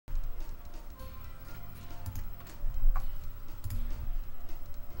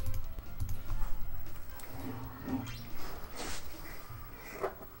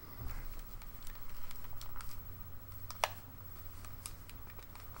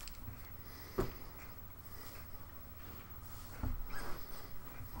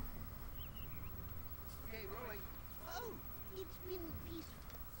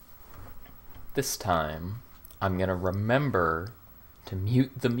This time, I'm gonna remember to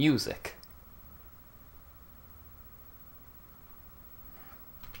mute the music.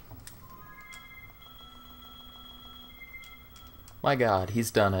 My god,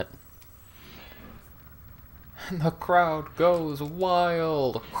 he's done it. And the crowd goes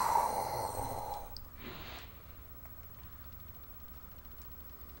wild.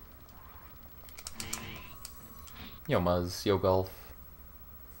 Yo Muzz, yo Golf.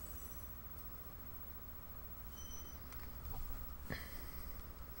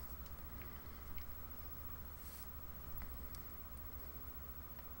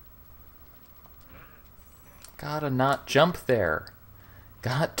 Gotta not jump there.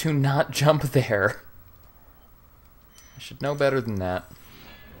 Got to not jump there. I should know better than that.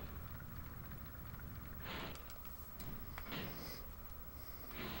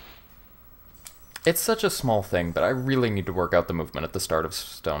 It's such a small thing, but I really need to work out the movement at the start of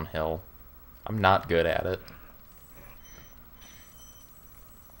Stone Hill. I'm not good at it.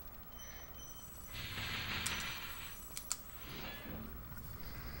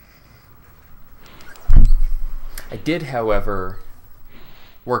 I did, however,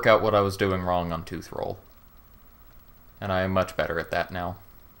 work out what I was doing wrong on Tooth Roll. And I am much better at that now.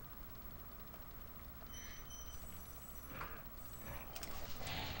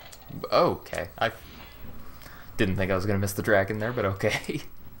 Okay, I didn't think I was going to miss the dragon there, but okay.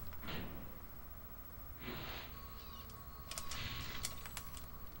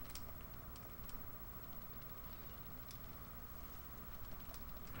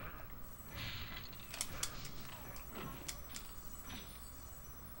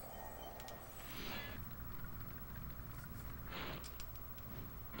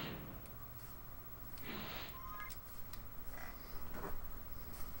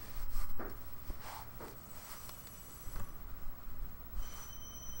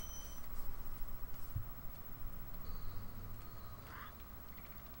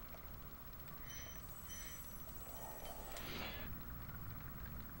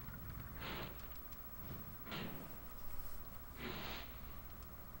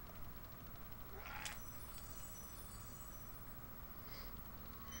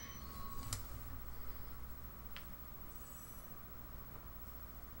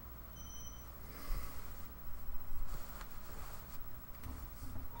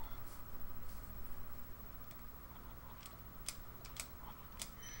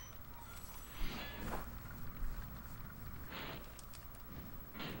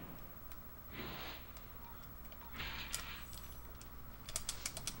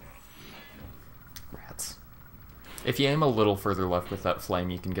 If you aim a little further left with that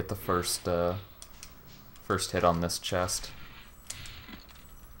flame, you can get the first hit on this chest.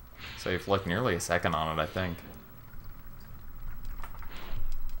 Save like nearly a second on it, I think.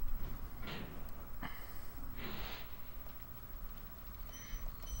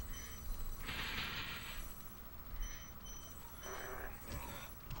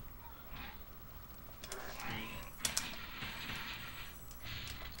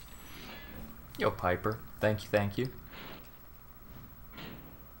 Yo, Piper. Thank you, thank you.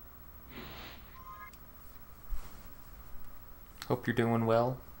 Hope you're doing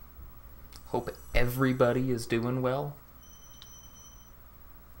well. Hope everybody is doing well.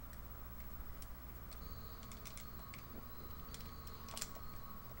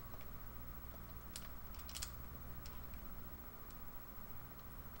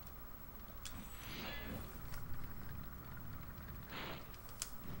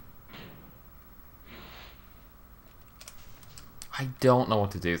 I don't know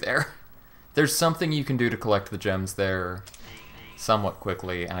what to do there. There's something you can do to collect the gems there somewhat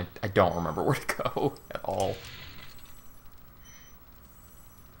quickly, and I don't remember where to go at all.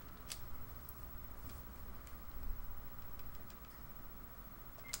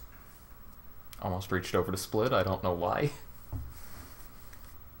 Almost reached over to split, I don't know why.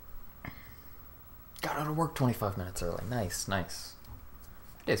 Got out of work 25 minutes early. Nice, nice.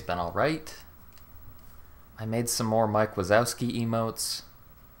 My day's been alright. I made some more Mike Wazowski emotes.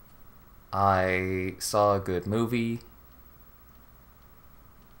 I saw a good movie.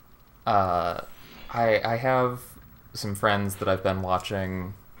 I have some friends that I've been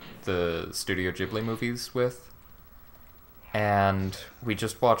watching the Studio Ghibli movies with, and we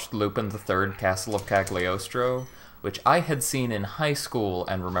just watched Lupin the Third: Castle of Cagliostro, which I had seen in high school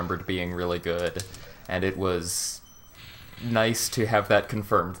and remembered being really good, and it was nice to have that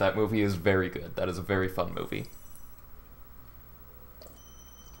confirmed. That movie is very good. That is a very fun movie.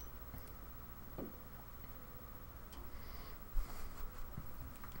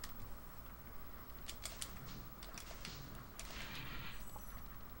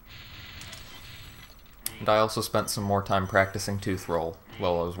 And I also spent some more time practicing tooth roll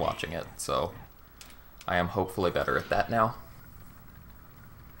while I was watching it, so I am hopefully better at that now.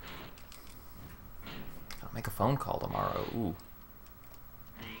 Gotta make a phone call tomorrow, ooh.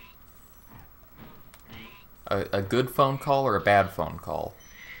 A good phone call or a bad phone call?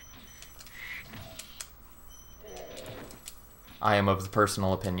 I am of the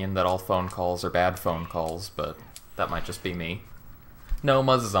personal opinion that all phone calls are bad phone calls, but that might just be me. No,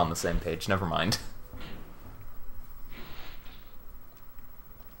 Muzz is on the same page, never mind.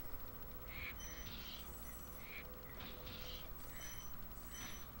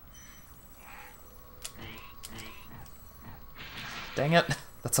 Dang it,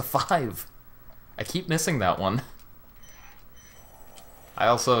 that's a 5. I keep missing that one. I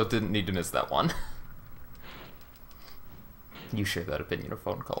also didn't need to miss that one. You share that opinion of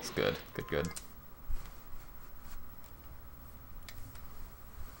phone calls. Good, good, good.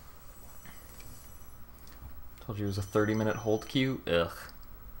 Told you it was a 30-minute hold queue? Ugh.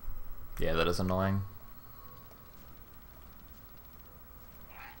 Yeah, that is annoying.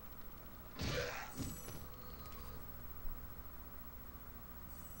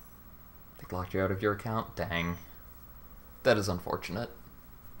 They locked you out of your account? Dang. That is unfortunate.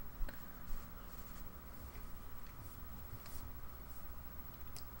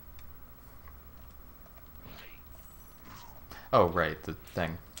 Oh, right, the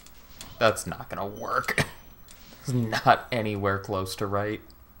thing. That's not gonna work. It's not anywhere close to right.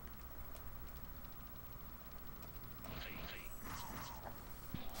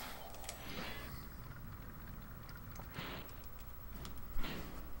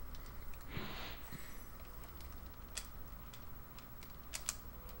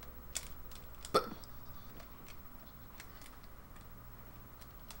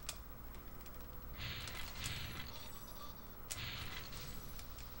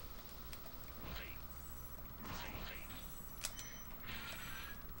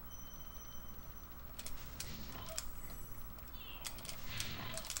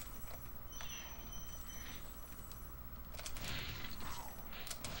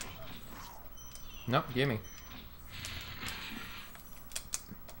 Nope, gimme.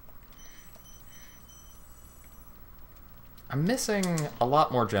 I'm missing a lot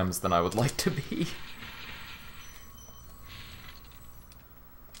more gems than I would like to be.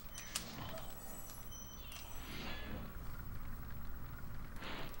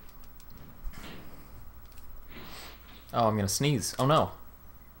 Oh, I'm gonna sneeze. Oh no.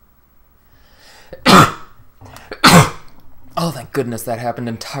 Oh, thank goodness that happened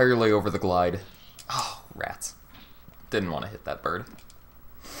entirely over the glide. Oh, rats. Didn't want to hit that bird.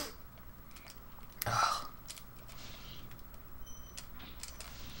 Ugh.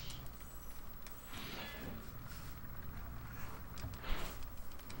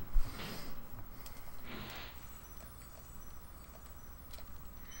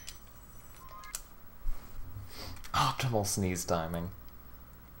 Optimal sneeze timing.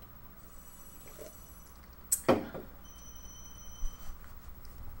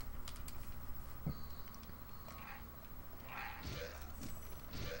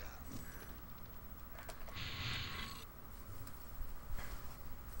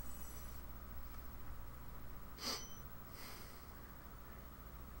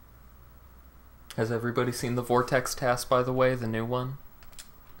 Has everybody seen the Vortex task, by the way, the new one?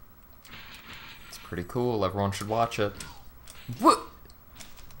 It's pretty cool, everyone should watch it. What?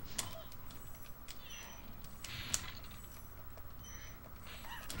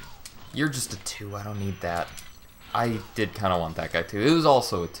 You're just a 2, I don't need that. I did kind of want that guy too. It was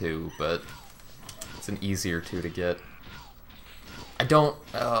also a 2, but it's an easier 2 to get. I don't...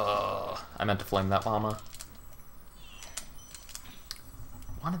 I meant to flame that llama.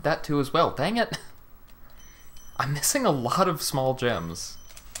 Wanted that too as well, dang it! I'm missing a lot of small gems.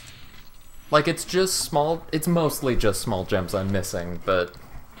 Like, it's just small... It's mostly just small gems I'm missing, but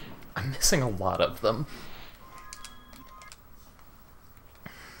I'm missing a lot of them.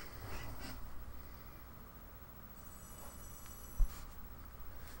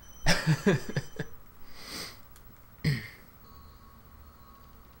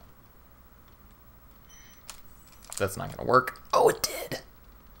 That's not gonna work. Oh, it did!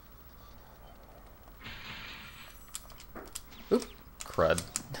 Oop, crud.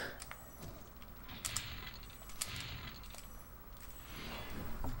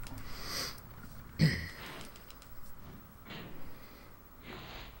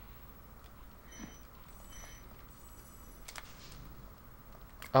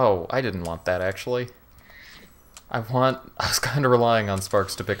 Oh, I didn't want that, actually. I was kind of relying on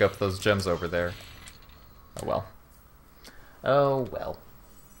Sparks to pick up those gems over there. Oh well. Oh well.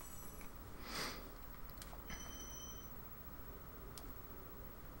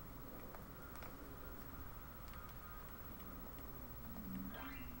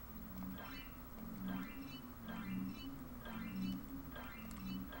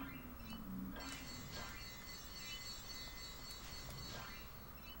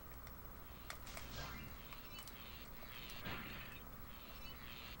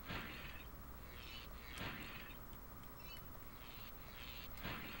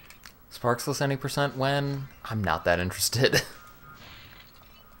 Sparksless any percent when? I'm not that interested.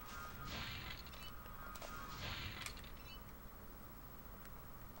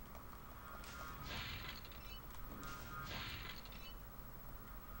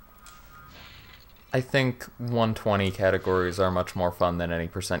 I think 120 categories are much more fun than any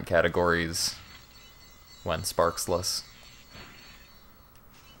percent categories when sparksless.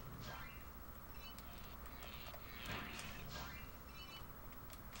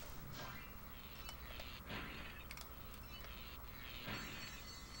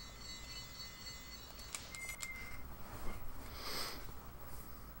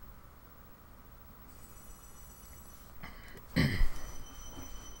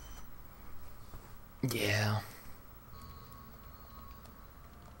 Yeah.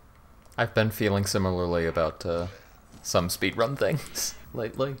 I've been feeling similarly about some speedrun things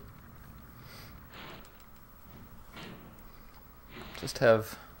lately. Just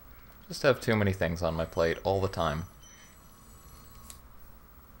have too many things on my plate all the time.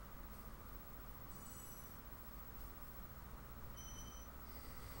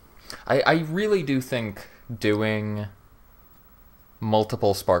 I really do think doing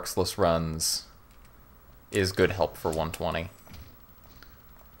multiple sparksless runs is good help for 120.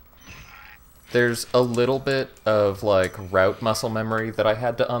 There's a little bit of, like, route muscle memory that I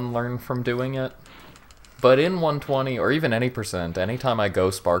had to unlearn from doing it. But in 120, or even any percent, anytime I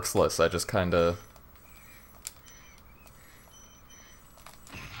go sparksless, I just kinda...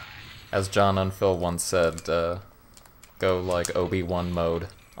 As John Unfill once said, go, like, Obi-Wan mode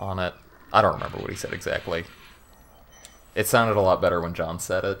on it. I don't remember what he said exactly. It sounded a lot better when John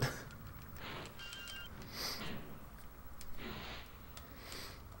said it.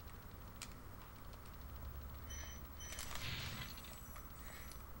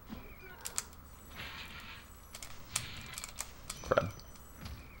 Crud.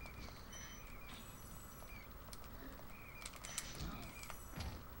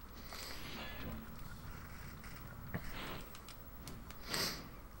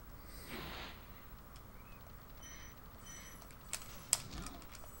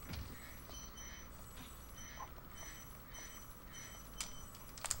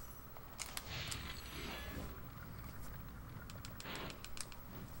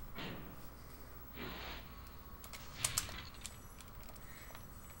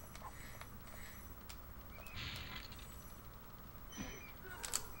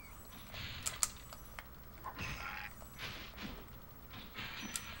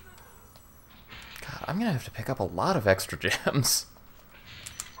 I'm gonna have to pick up a lot of extra gems.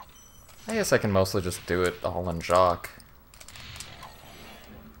 I guess I can mostly just do it all in Jacques.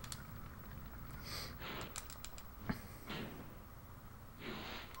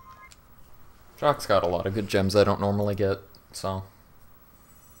 Jacques got a lot of good gems I don't normally get, so...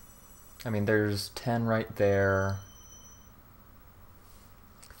 I mean, there's 10 right there.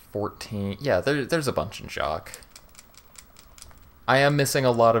 14... Yeah, there's a bunch in Jacques. I am missing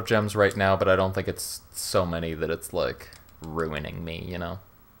a lot of gems right now, but I don't think it's so many that it's, like, ruining me, you know?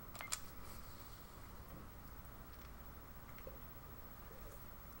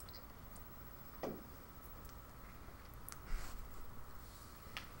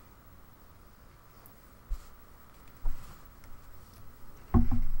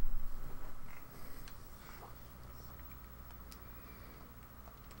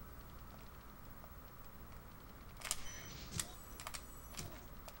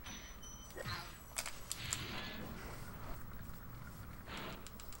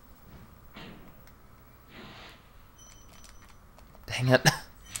 Dang it.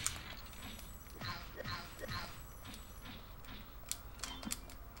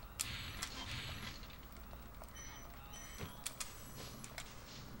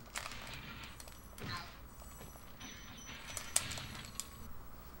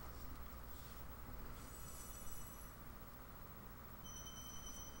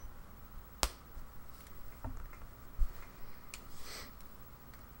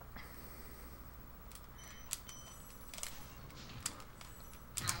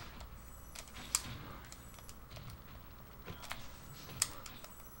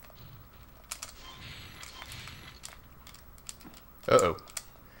 Uh-oh.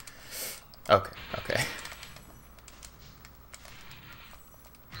 Okay, okay.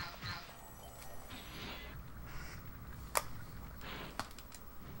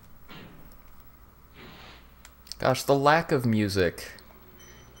 Gosh, the lack of music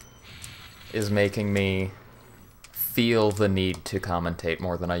is making me feel the need to commentate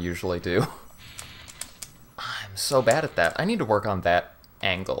more than I usually do. I'm so bad at that. I need to work on that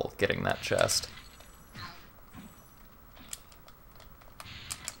angle, getting that chest.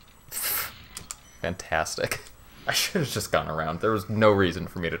 Fantastic. I should have just gone around. There was no reason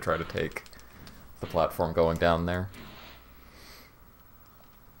for me to try to take the platform going down there.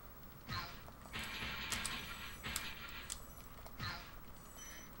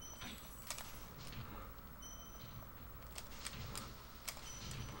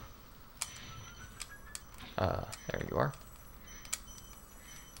 There you are.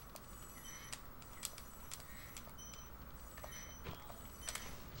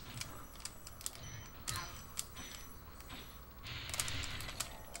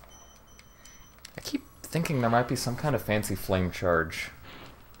 I keep thinking there might be some kind of fancy flame charge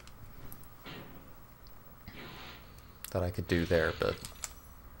that I could do there, but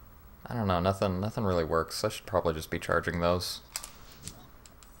I don't know, nothing really works. I should probably just be charging those.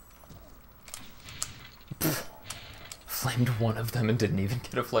 Flamed one of them and didn't even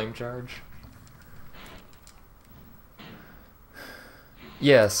get a flame charge.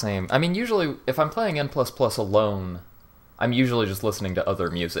 Yeah, same. I mean, usually, if I'm playing N++ alone, I'm usually just listening to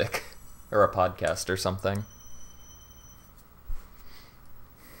other music, or a podcast or something.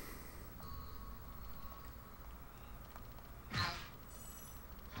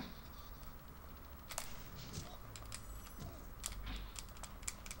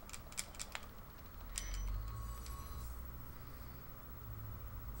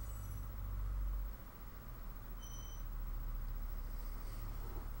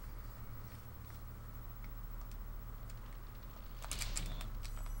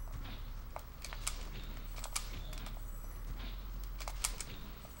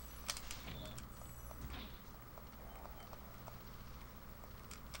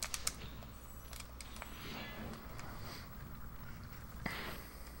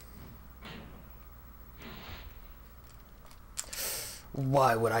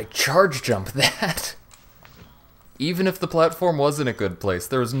 Why would I charge jump that? Even if the platform was in a good place,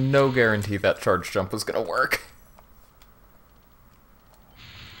 there was no guarantee that charge jump was gonna work.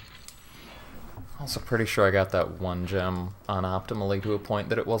 Also pretty sure I got that one gem unoptimally to a point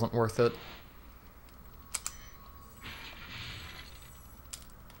that it wasn't worth it.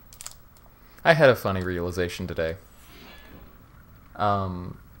 I had a funny realization today. I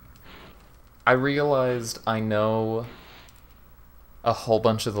realized I know a whole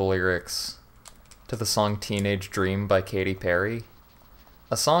bunch of the lyrics to the song Teenage Dream by Katy Perry.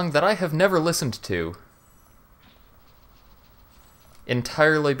 A song that I have never listened to.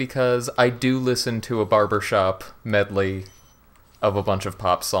 Entirely because I do listen to a barbershop medley of a bunch of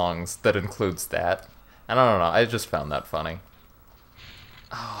pop songs that includes that. And I don't know, I just found that funny.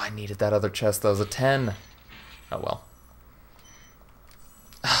 Oh, I needed that other chest, that was a 10. Oh well.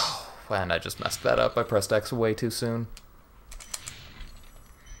 Oh, and I just messed that up. I pressed X way too soon.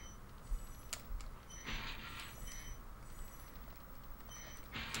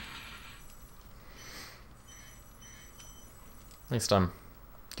 At least I'm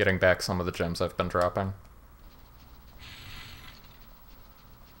getting back some of the gems I've been dropping.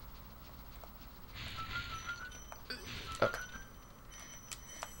 Okay.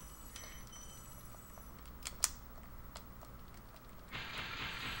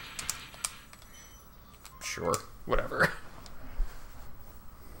 Sure, whatever.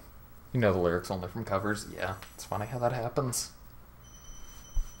 You know the lyrics only from covers? Yeah, it's funny how that happens.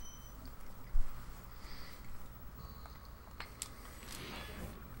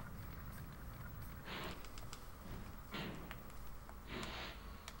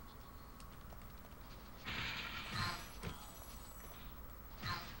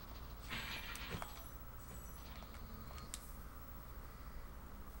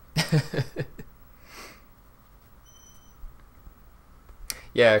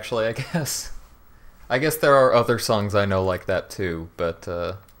 Yeah, actually, I guess there are other songs I know like that too, but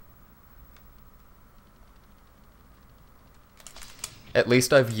at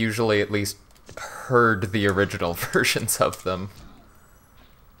least I've usually at least heard the original versions of them.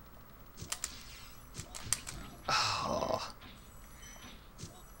 Oh.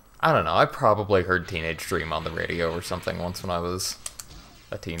 I don't know, I probably heard Teenage Dream on the radio or something once when I was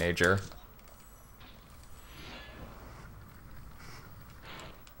a teenager.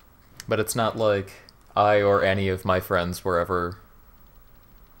 But it's not like I or any of my friends were ever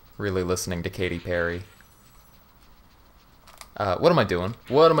really listening to Katy Perry. What am I doing?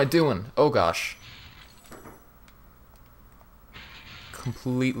 What am I doing? Oh gosh.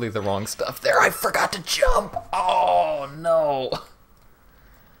 Completely the wrong stuff there. I forgot to jump! Oh no!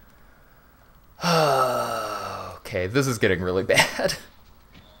 Okay, this is getting really bad.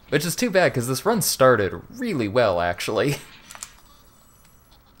 Which is too bad, because this run started really well, actually.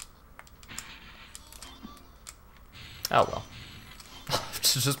 Oh well.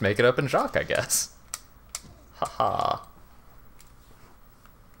 have to just make it up in Jacques, I guess. Haha.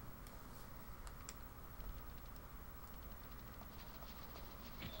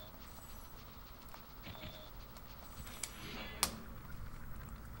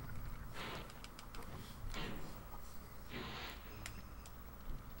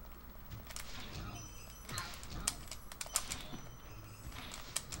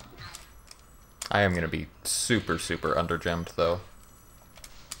 I am gonna be super, super undergemmed, though.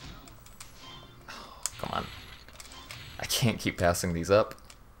 Oh, come on. I can't keep passing these up.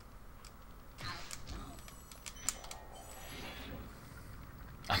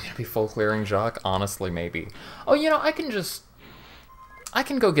 I'm gonna be full clearing Jacques? Honestly, maybe. Oh, you know, I can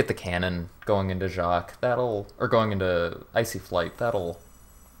go get the cannon going into Jacques. Or going into Icy Flight. That'll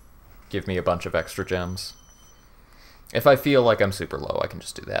give me a bunch of extra gems. If I feel like I'm super low, I can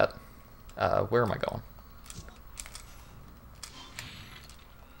just do that. Where am I going?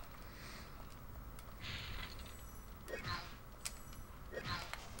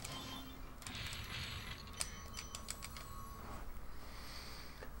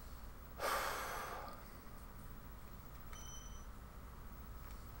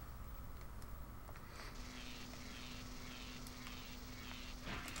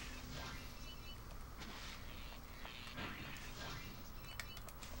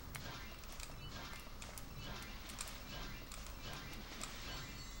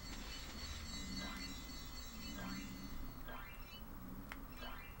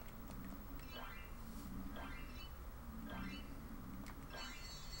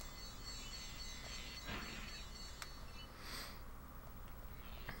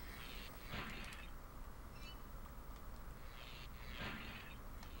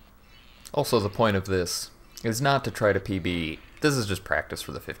 Also, the point of this is not to try to PB. This is just practice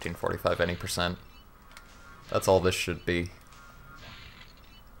for the 1545 any percent. That's all this should be.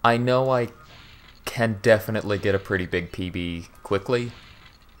 I know I can definitely get a pretty big PB quickly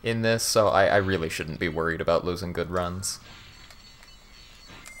in this, so I really shouldn't be worried about losing good runs.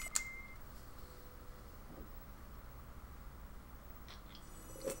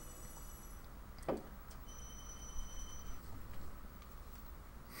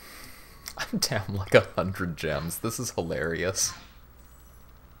 I'm down like 100 gems. This is hilarious.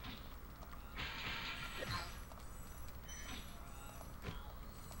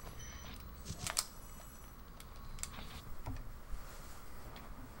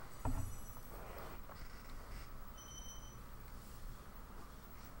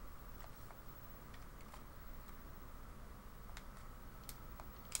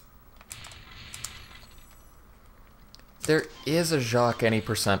 There is a Jacques any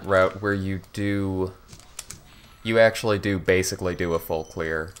percent route where you actually basically do a full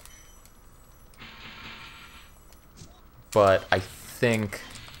clear. But I think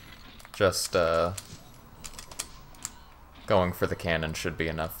just going for the cannon should be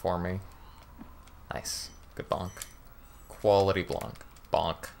enough for me. Nice. Good bonk. Quality blonk.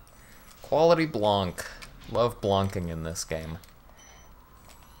 Bonk. Quality blonk. Love blonking in this game.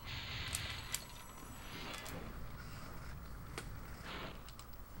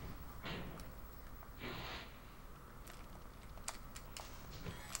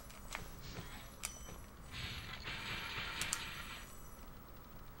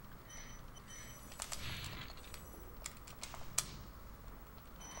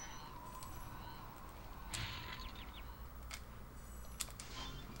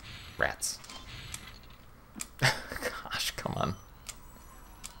 Rats. Gosh, come on.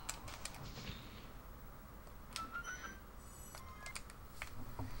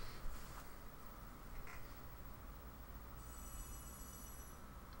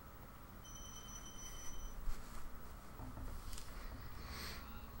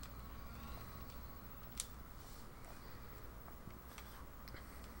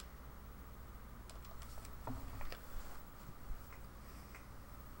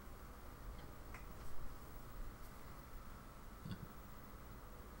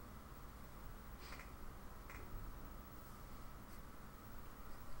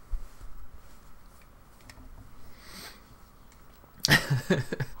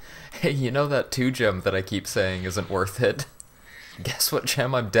 Hey, you know that 2-gem that I keep saying isn't worth it? Guess what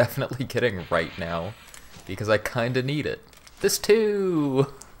gem I'm definitely getting right now? Because I kinda need it. This 2!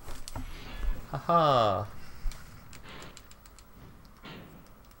 Haha.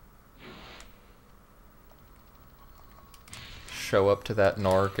 Show up to that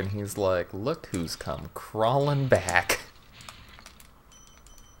Nork and he's like, look who's come crawling back.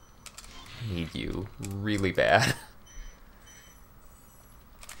 I need you really bad.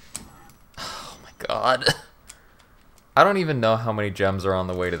 God. I don't even know how many gems are on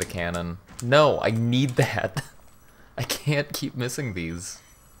the way to the cannon. No, I need that. I can't keep missing these.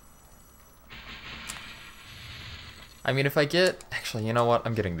 I mean, if I get... Actually, you know what?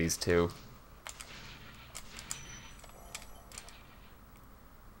 I'm getting these two.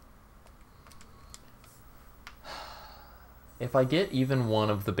 If I get even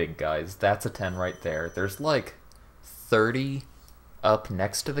one of the big guys, that's a 10 right there. There's like 30 up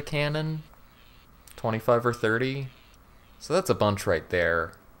next to the cannon. 25 or 30. So that's a bunch right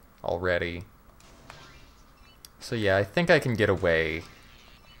there already. So yeah, I think I can get away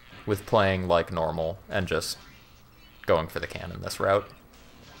with playing like normal and just going for the cannon this route.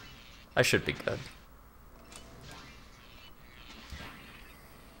 I should be good.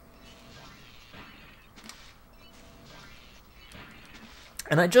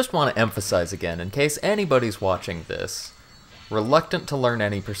 And I just want to emphasize again, in case anybody's watching this, reluctant to learn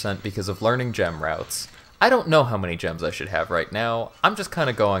any percent because of learning gem routes, I don't know how many gems I should have right now. I'm just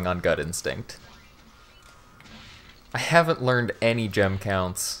kind of going on gut instinct. I haven't learned any gem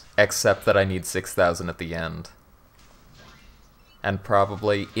counts, except that I need 6,000 at the end. And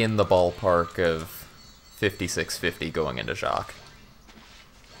probably in the ballpark of 5650 going into Jacques.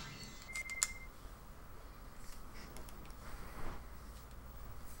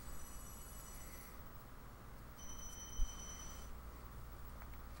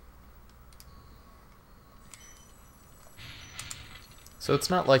 So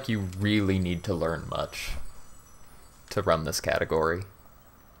it's not like you really need to learn much to run this category.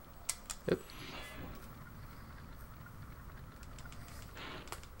 Oop.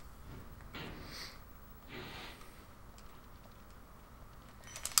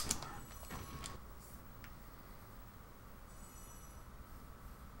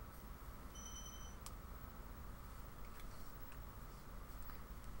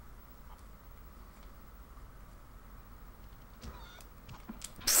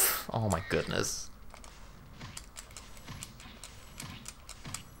 Oh my goodness.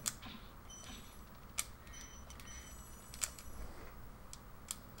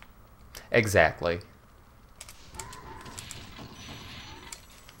 Exactly.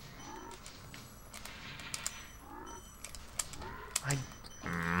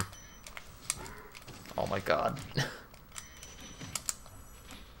 Oh my god.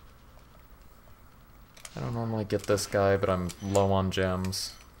 I don't normally get this guy, but I'm low on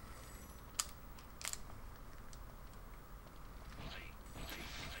gems.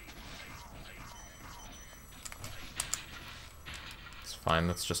 Fine,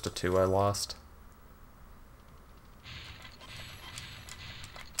 that's just a 2 I lost.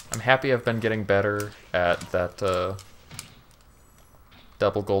 I'm happy I've been getting better at that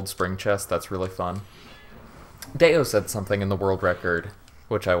double gold spring chest. That's really fun. Deo said something in the world record,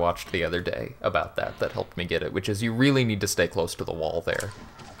 which I watched the other day, about that helped me get it, which is you really need to stay close to the wall there.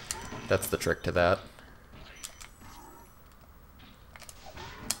 That's the trick to that.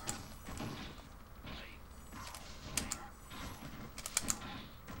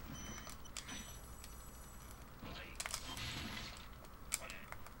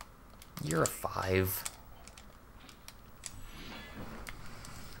 You're a 5.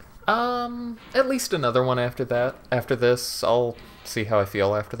 At least another one after that. After this, I'll see how I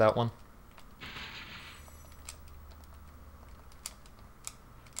feel after that one.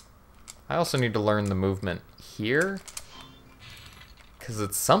 I also need to learn the movement here, because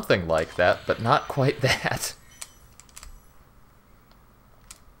it's something like that, but not quite that.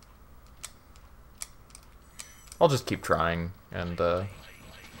 I'll just keep trying and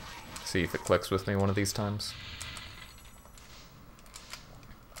see if it clicks with me one of these times.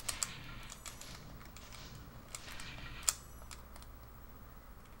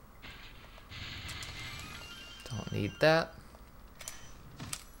 Don't need that.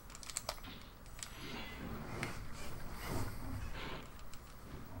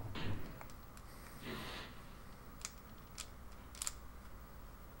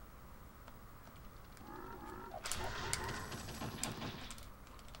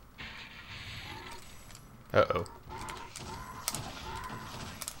 Uh-oh.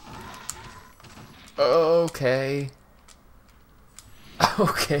 Okay.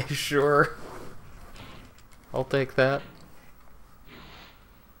 Okay, sure. I'll take that.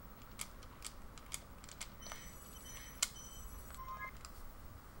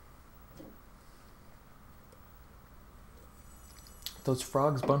 Those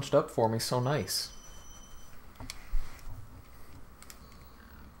frogs bunched up for me so nice.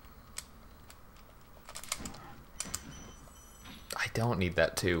 I don't need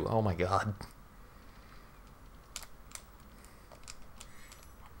that too. Oh my god.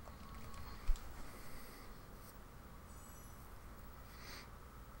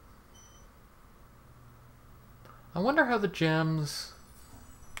 wonder how the gems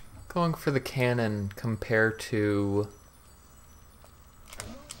going for the cannon compare to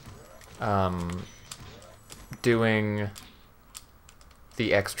doing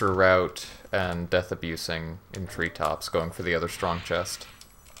the extra route and death abusing in treetops, going for the other strong chest.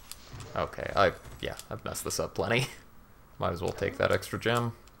 Okay, yeah, I've messed this up plenty. Might as well take that extra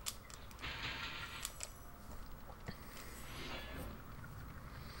gem.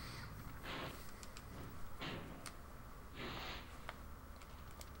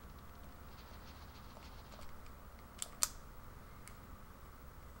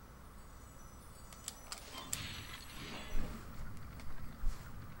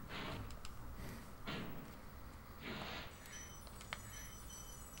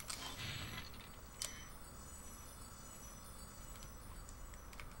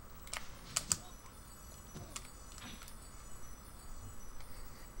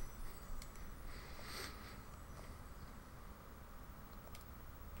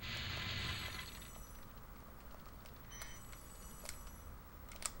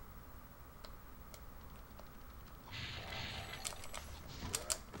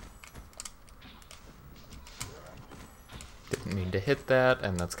 Didn't mean to hit that,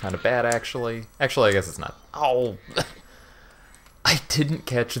 and that's kind of bad, actually. Actually, I guess it's not. Oh! I didn't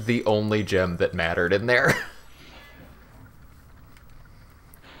catch the only gem that mattered in there.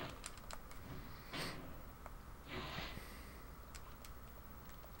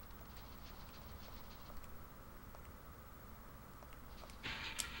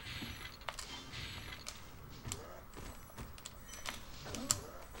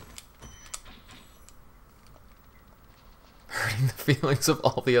 Hurting the feelings of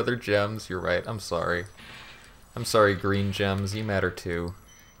all the other gems. You're right, I'm sorry. I'm sorry, green gems, you matter too.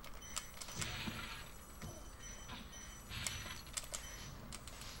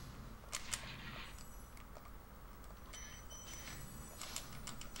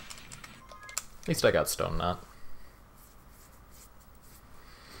 At least I got Stone Knot.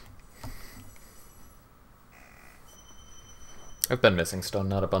 I've been missing Stone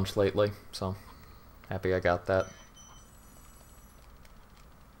Knot a bunch lately, so happy I got that.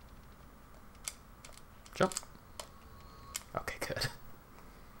 Jump. Okay, good.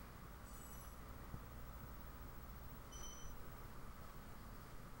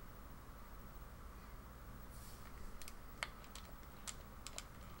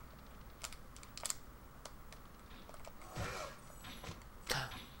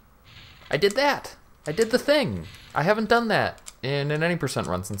 I did that! I did the thing! I haven't done that in an any %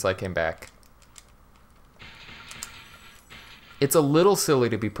 run since I came back. It's a little silly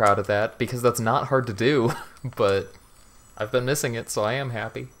to be proud of that, because that's not hard to do, but I've been missing it, so I am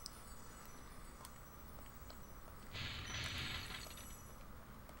happy.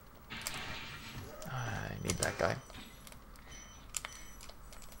 I need that guy.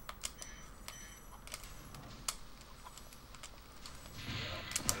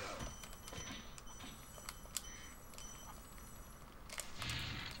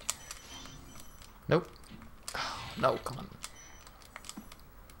 Nope. Oh, no, come on.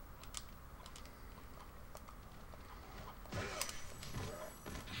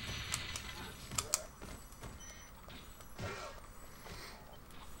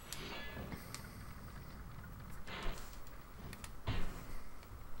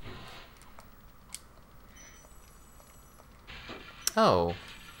 Oh.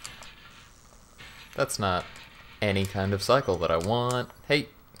 That's not any kind of cycle that I want. Hey.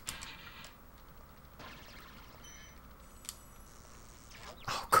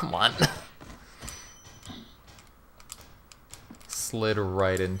 Oh, come on. Slid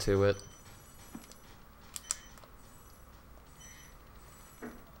right into it.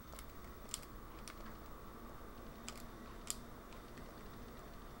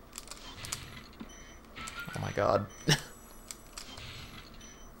 Oh my god.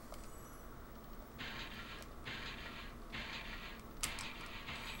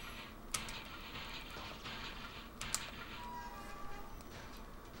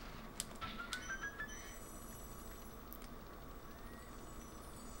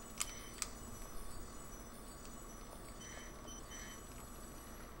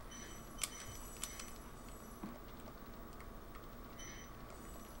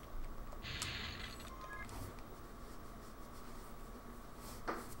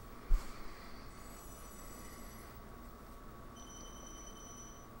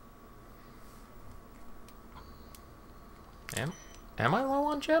 Am I low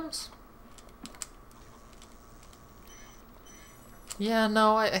on gems? Yeah,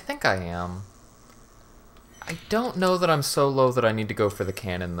 no, I think I am. I don't know that I'm so low that I need to go for the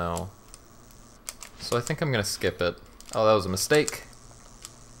cannon, though. So I think I'm gonna skip it. Oh, that was a mistake.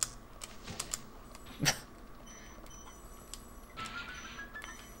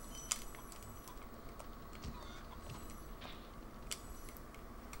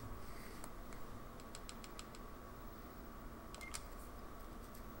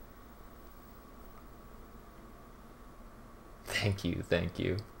 Thank you, thank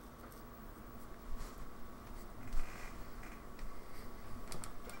you.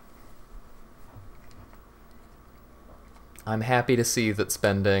 I'm happy to see that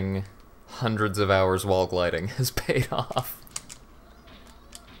spending hundreds of hours wall gliding has paid off.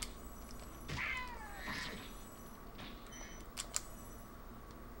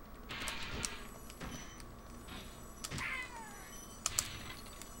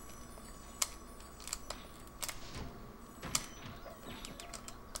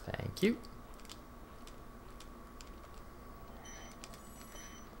 Thank you.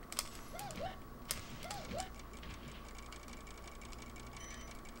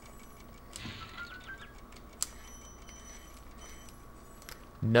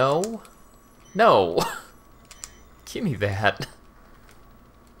 No. No. Give me that.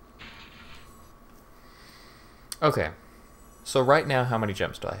 Okay. So right now, how many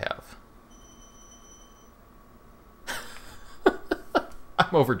gems do I have? I'm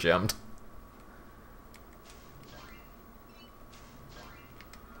overgemmed.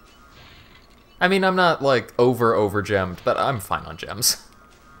 I mean, I'm not, like, overgemmed, but I'm fine on gems.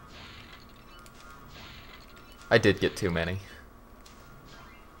 I did get too many.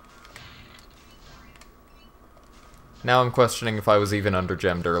 Now I'm questioning if I was even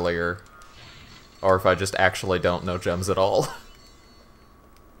undergemmed earlier, or if I just actually don't know gems at all.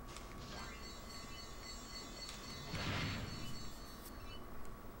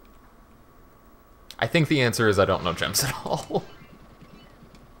 I think the answer is I don't know gems at all.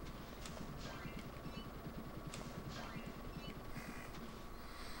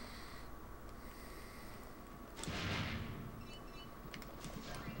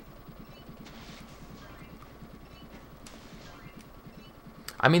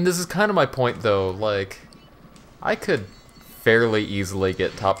 I mean, this is kind of my point, though. Like, I could fairly easily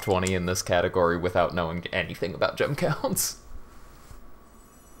get top 20 in this category without knowing anything about gem counts.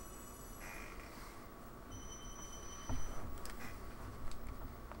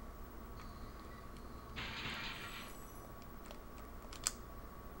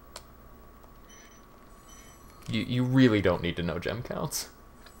 You really don't need to know gem counts.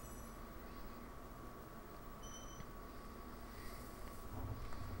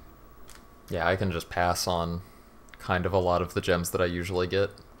 Yeah, I can just pass on kind of a lot of the gems that I usually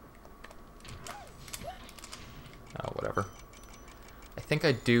get. Oh, whatever. I think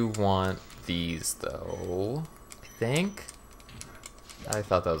I do want these, though. I think? I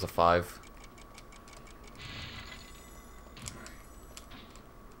thought that was a 5.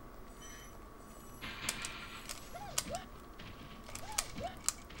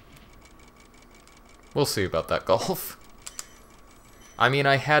 We'll see about that golf. I mean,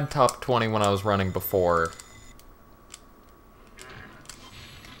 I had top 20 when I was running before.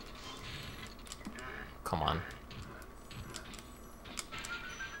 Come on.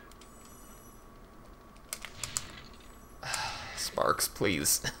 Sparks,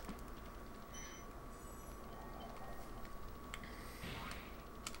 please.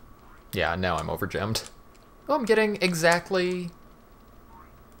 Yeah, now I'm overgemmed. Oh, I'm getting exactly...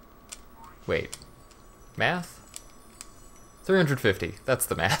 Wait. Math? 350. That's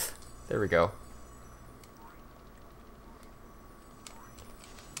the math. There we go.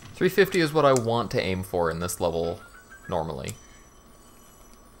 350 is what I want to aim for in this level, normally.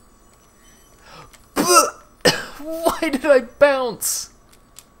 Why did I bounce?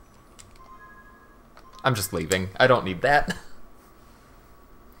 I'm just leaving. I don't need that.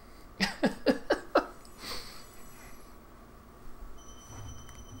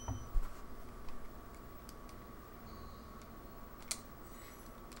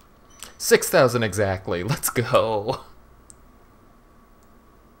 $6,000 exactly. Let's go.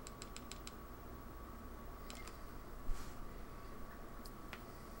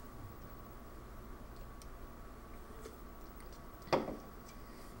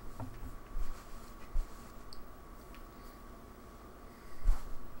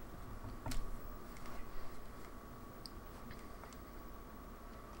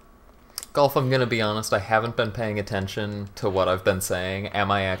 Golf, I'm gonna be honest, I haven't been paying attention to what I've been saying.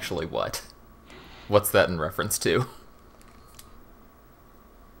 Am I actually what? What's that in reference to?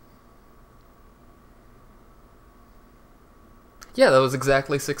 Yeah, that was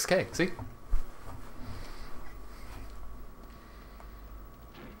exactly 6K, see?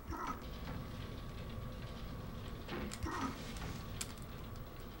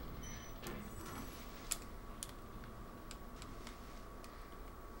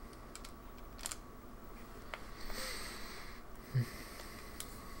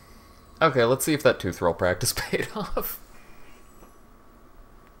 Okay, let's see if that tooth roll practice paid off.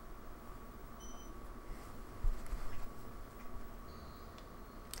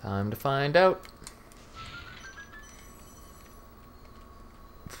 Time to find out.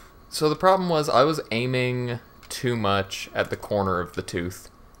 So the problem was I was aiming too much at the corner of the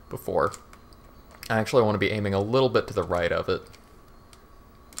tooth before. I actually want to be aiming a little bit to the right of it.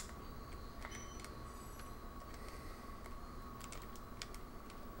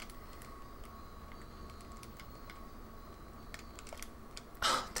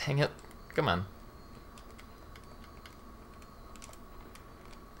 Oh, dang it. Come on.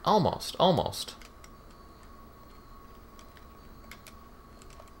 Almost, almost.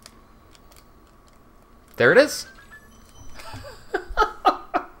 There it is.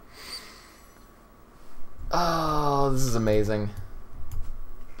 Oh, this is amazing.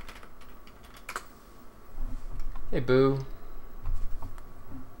 Hey, boo.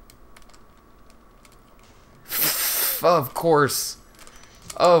 Of course.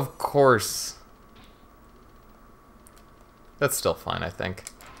 Of course. That's still fine, I think.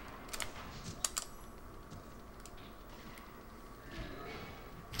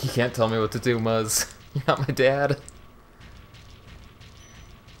 You can't tell me what to do, Muzz. You're not my dad.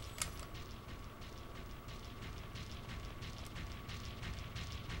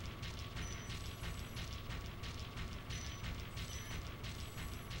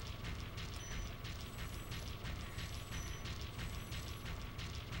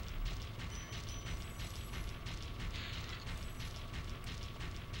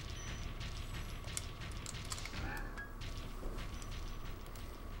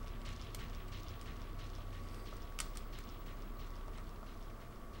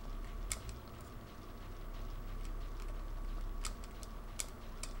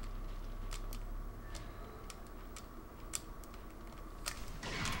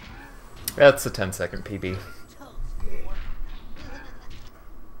 That's a 10-second PB.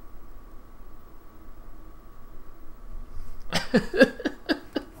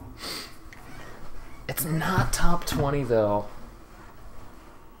 It's not top 20 though.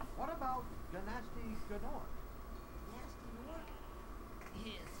 What about the nasty Ganor?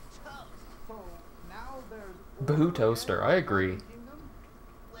 So now there's Boo Toaster, I agree.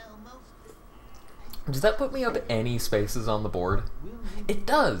 Does that put me up any spaces on the board? It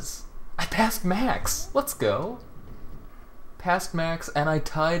does! I passed Max! Let's go! Passed Max, and I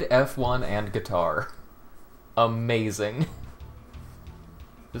tied F1 and guitar. Amazing.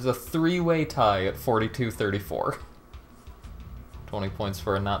 There's a three-way tie at 42-34. 20 points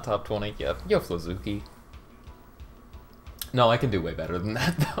for a not top 20. Yep, yo Flazuki. No, I can do way better than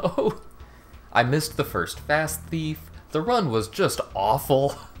that, though. I missed the first Fast Thief. The run was just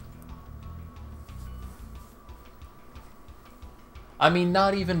awful. I mean,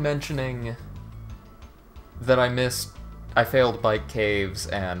 not even mentioning that I failed Bike Caves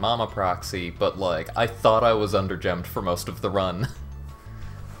and Mama Proxy, but like, I thought I was undergemmed for most of the run.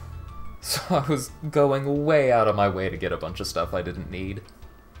 So I was going way out of my way to get a bunch of stuff I didn't need.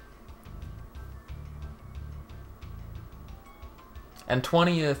 And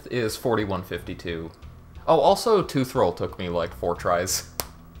 20th is 4152. Oh, also Tooth Roll took me like 4 tries.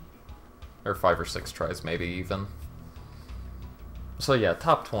 Or 5 or 6 tries, maybe even. So yeah,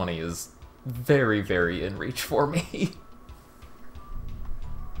 top 20 is very, very in reach for me.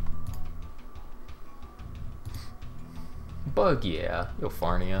 Bug, yeah. Yo,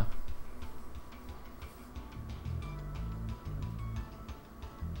 Farnia.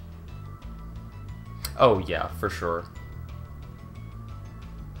 Oh yeah, for sure.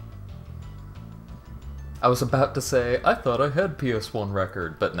 I was about to say, I thought I had PS1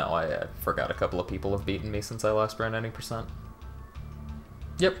 record, but no, I forgot a couple of people have beaten me since I last ran any percent.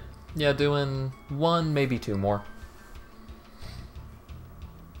 Yep. Yeah, doing 1, maybe 2 more.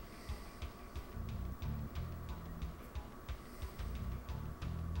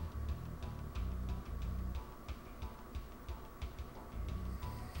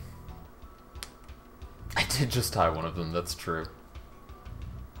 I did just tie one of them, that's true.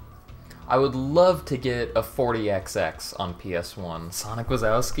 I would love to get a 40XX on PS1. Sonic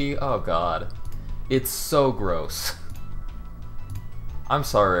Wazowski? Oh god. It's so gross. I'm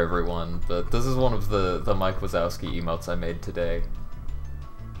sorry, everyone, but this is one of the Mike Wazowski emotes I made today.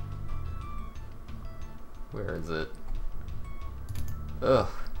 Where is it? Ugh.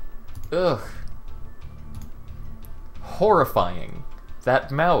 Ugh. Horrifying.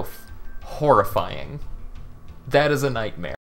 That mouth. Horrifying. That is a nightmare.